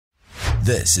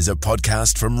This is a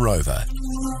podcast from Rover.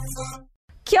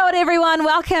 Kia ora everyone,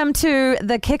 welcome to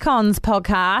the Nickons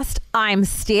podcast. I'm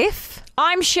Steph.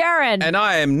 I'm Sharon. And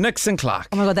I am Nixon Clark.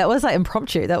 Oh my God, that was like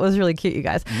impromptu. That was really cute, you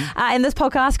guys. And this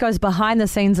podcast goes behind the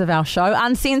scenes of our show,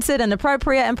 uncensored and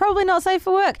appropriate and probably not safe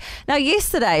for work. Now,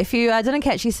 yesterday, if you didn't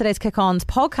catch yesterday's Nickons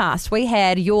podcast, we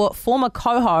had your former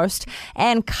co-host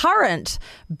and current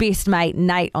best mate,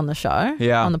 Nate, on the show,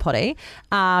 on the potty.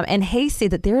 And he said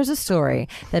that there is a story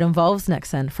that involves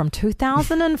Nixon from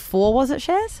 2004, was it,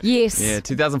 Shaz? Yes. Yeah,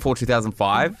 2004,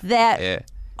 2005.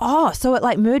 Oh, so it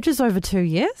like merges over 2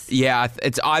 years? Yeah,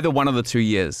 it's either one of the 2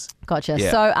 years. Gotcha.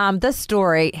 Yeah. So this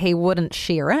story, he wouldn't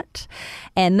share it.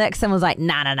 And Nixon was like,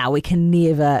 no, we can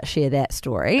never share that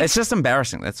story. It's just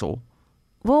embarrassing, that's all.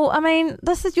 Well, I mean,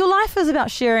 your life is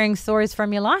about sharing stories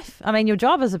from your life. I mean, your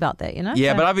job is about that, you know?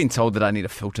 Yeah, So- but I've been told that I need a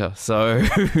filter, so...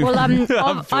 Well,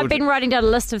 I've been writing down a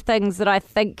list of things that I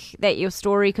think that your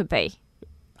story could be.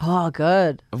 Oh,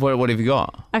 good. What have you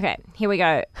got? Okay, here we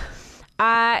go.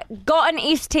 Got an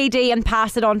STD and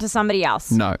passed it on to somebody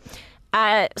else. No.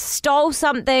 Stole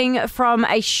something from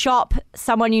a shop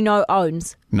someone you know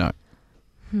owns. No.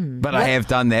 But I have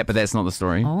done that, but that's not the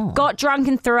story. Oh. Got drunk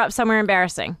and threw up somewhere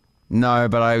embarrassing. No,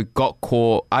 but I got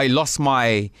caught... I lost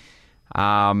my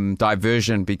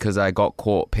diversion because I got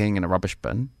caught peeing in a rubbish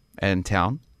bin in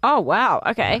town. Oh, wow.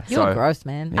 Okay. You're So- gross,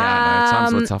 man. Yeah, I know.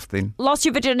 Times were tough then. Lost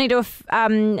your virginity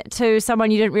to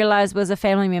someone you didn't realise was a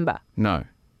family member. No.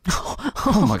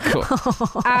 Oh, my God.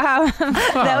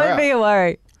 That would be a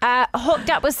worry.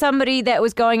 Hooked up with somebody that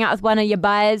was going out with one of your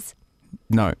buyers.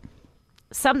 No.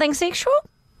 Something sexual?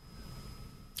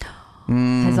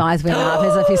 His eyes went up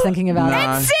as if he's thinking about it.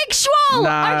 No. It's sexual!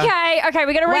 Nah. Okay,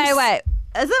 we're going to Wait.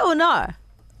 Is it or no?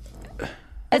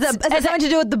 Is it something to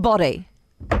do with the body?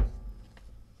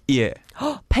 Yeah.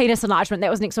 Penis enlargement.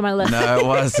 That was next on my list. No, it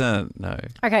wasn't. No.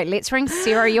 Okay, let's ring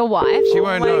Sarah, your wife. She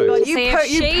won't know. You See if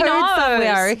she pooed knows.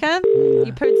 somewhere, I reckon.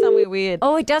 You pooed somewhere weird.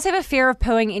 Oh, he does have a fear of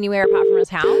pooing anywhere apart from his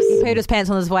house. He pooed his pants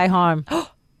on his way home.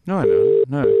 No.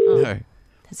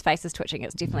 His face is twitching.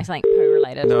 It's definitely something poo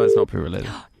related. No, it's not poo related.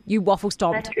 You waffle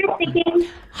stomped.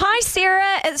 Hi,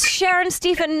 Sarah. It's Sharon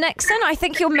Stephen Nixon. I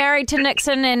think you're married to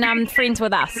Nixon and friends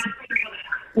with us.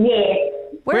 Yeah.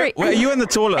 Where are you in the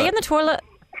toilet? Are you in the toilet?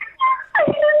 I'm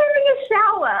still having a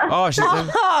shower. Oh, she's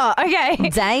in. Oh, okay.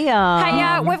 Damn.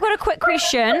 Hey, we've got a quick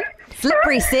question.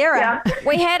 Slippery Sarah.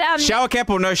 We had Shower cap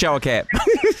or no shower cap?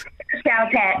 Shower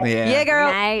cat. Yeah,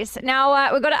 girl. Nice.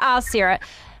 Now, we've got to ask Sarah.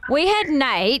 We had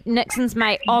Nate, Nixon's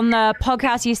mate, on the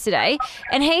podcast yesterday,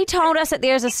 and he told us that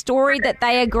there's a story that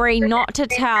they agree not to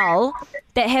tell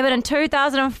that happened in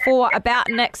 2004 about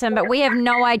Nixon, but we have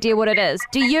no idea what it is.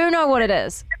 Do you know what it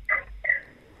is?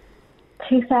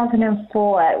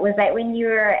 2004. Was that when you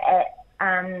were at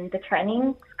the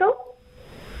training school?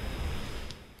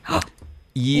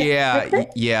 Yeah,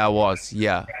 I was.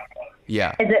 Yeah. Is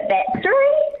it that story?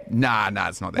 Nah,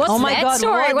 it's not that. What's Oh my that God,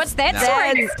 story? What's that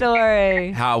story? That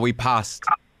story. How we passed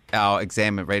our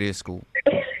exam at radio school.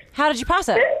 How did you pass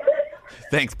it?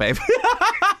 Thanks, babe.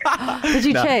 Did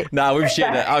you cheat? Nah, we've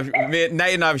shared it.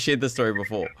 Nate and I have shared this story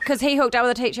before. Because he hooked up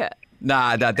with a teacher.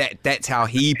 Nah, that's how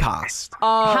he passed.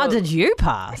 How did you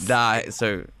pass? Nah,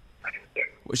 so...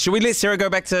 Should we let Sarah go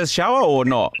back to the shower or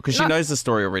not? Because she knows the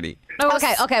story already.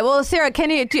 Okay. Well, Sarah, can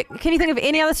you think of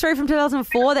any other story from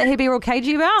 2004 that he'd be real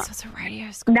cagey about? It's a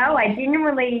radio school. No, I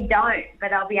genuinely don't,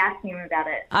 but I'll be asking him about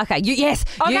it. Okay. Yes.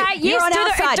 Okay, You're yes, on do our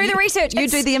the- side. do the research. You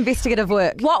do the investigative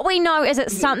work. What we know is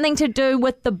it's something to do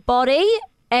with the body,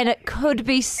 and it could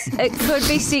be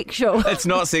sexual. It's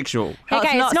not sexual.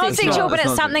 Okay, it's not sexual, but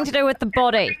It's it's not something to do with the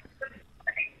body.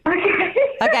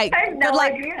 Okay. I have no Good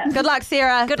luck. idea. Good luck,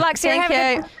 Sarah. Good luck, Sarah.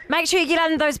 Thank you. Make sure you get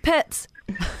under those pits.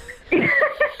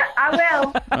 I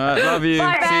will. Love you.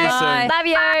 Bye, See you babe. soon. Love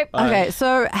you. Okay.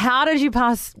 So, how did you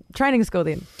pass training school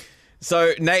then?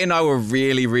 So Nate and I were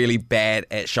really, really bad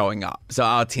at showing up. So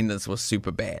our attendance was super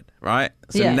bad, right?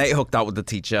 So Yeah. Nate hooked up with the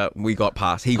teacher. We got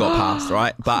passed. He got passed,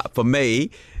 right? But for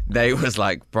me, Nate was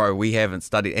like, bro, we haven't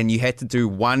studied. And you had to do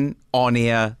one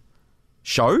on-air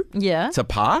show to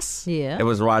pass. Yeah. It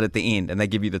was right at the end. And they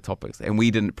give you the topics. And we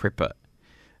didn't prep it.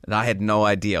 And I had no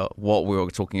idea what we were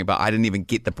talking about. I didn't even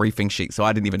get the briefing sheet, so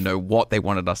I didn't even know what they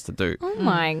wanted us to do. Oh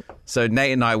my. So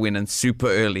Nate and I went in super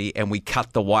early and we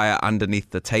cut the wire underneath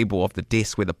the table of the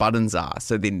desk where the buttons are,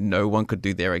 so then no one could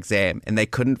do their exam. And they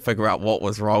couldn't figure out what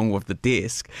was wrong with the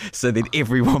desk, so then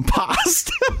everyone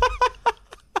passed.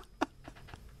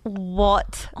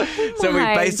 What? So we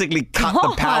my basically cut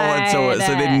the power to it,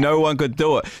 so God. then no one could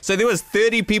do it. So there was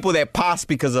 30 people that passed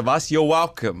because of us. You're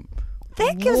welcome.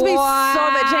 That gives me so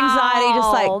much anxiety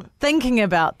just like thinking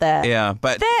about that. Yeah,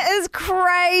 but That is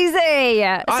crazy.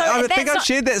 I think I've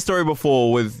shared that story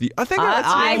before with you. I think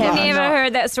I've never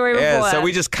heard that story before. Yeah, so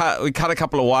we cut a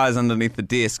couple of wires underneath the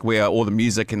desk where all the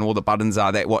music and all the buttons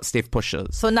are. That what Steph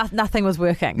pushes. So nothing was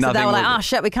working. So they Nothing were like, was- oh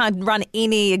shit, we can't run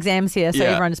any exams here. So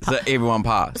everyone just so everyone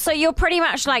passed. So you're pretty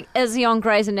much like Izzy on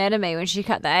Grey's Anatomy when she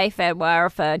cut the AFAB wire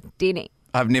for Denny.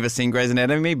 I've never seen Grey's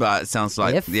Anatomy, but it sounds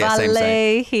like If yeah, I same.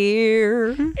 lay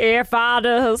here. If I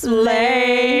just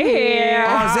lay here.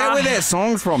 Oh, is that where that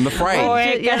song's from? The phrase.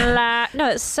 No,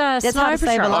 it's Snow How to Save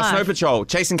a Patrol. Life. Snow Patrol,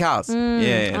 chasing cars.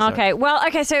 Yeah. sorry. Okay, well,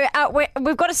 so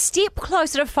we've got a step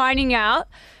closer to finding out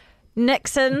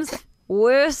Nickons'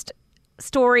 worst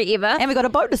story ever. And we got a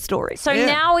bonus story. So Yeah.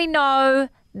 now we know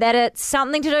that it's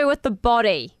something to do with the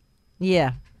body.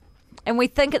 Yeah. And we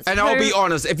think it's And I'll be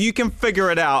honest, if you can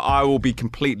figure it out, I will be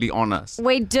completely honest.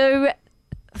 We do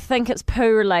think it's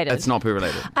poo related. It's not poo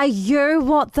related. Are you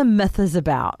what the myth is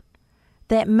about?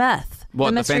 That myth. What,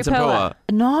 the mystery phantom pooer. pooer?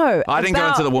 No. I didn't go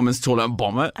about- into the woman's toilet and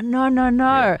bomb it. No.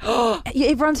 Yeah,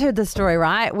 everyone's heard this story,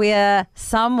 right? Where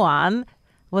someone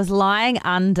was lying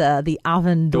under the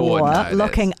oven door, No,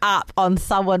 looking up on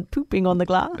someone pooping on the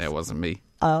glass. That wasn't me.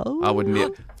 Oh. I wouldn't be.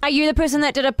 Are you the person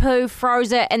that did a poo,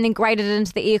 froze it, and then grated it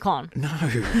into the aircon? No.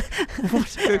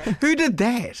 Who did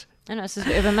that? I know, it's just a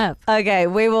bit of a myth. Okay,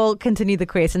 we will continue the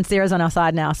quest. And Sarah's on our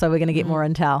side now, so we're going to get more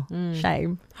intel.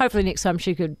 Shame. Hopefully next time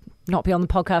she could not be on the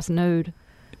podcast nude.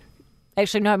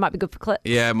 Actually, no, it might be good for clicks.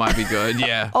 Yeah, it might be good.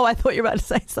 Yeah. Oh, I thought you were about to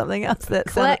say something else. That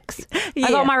Clicks. Yeah.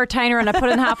 I got my retainer and I put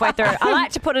it in halfway through. I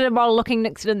like to put it in while looking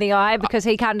Nixon in the eye because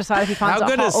he can't decide if he finds How it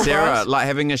good hot is or Sarah? gross. Like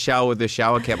having a shower with the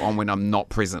shower cap on when I'm not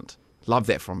present. Love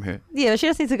that from her. Yeah, she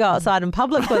just needs to go outside in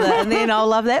public with it, and then I'll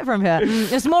love that from her.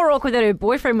 It's more awkward that her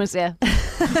boyfriend was there.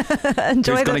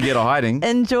 Enjoy Who's going to get a hiding?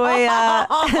 enjoy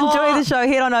the show.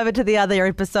 Head on over to the other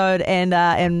episode,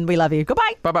 and we love you.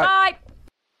 Goodbye. Bye-bye. Bye.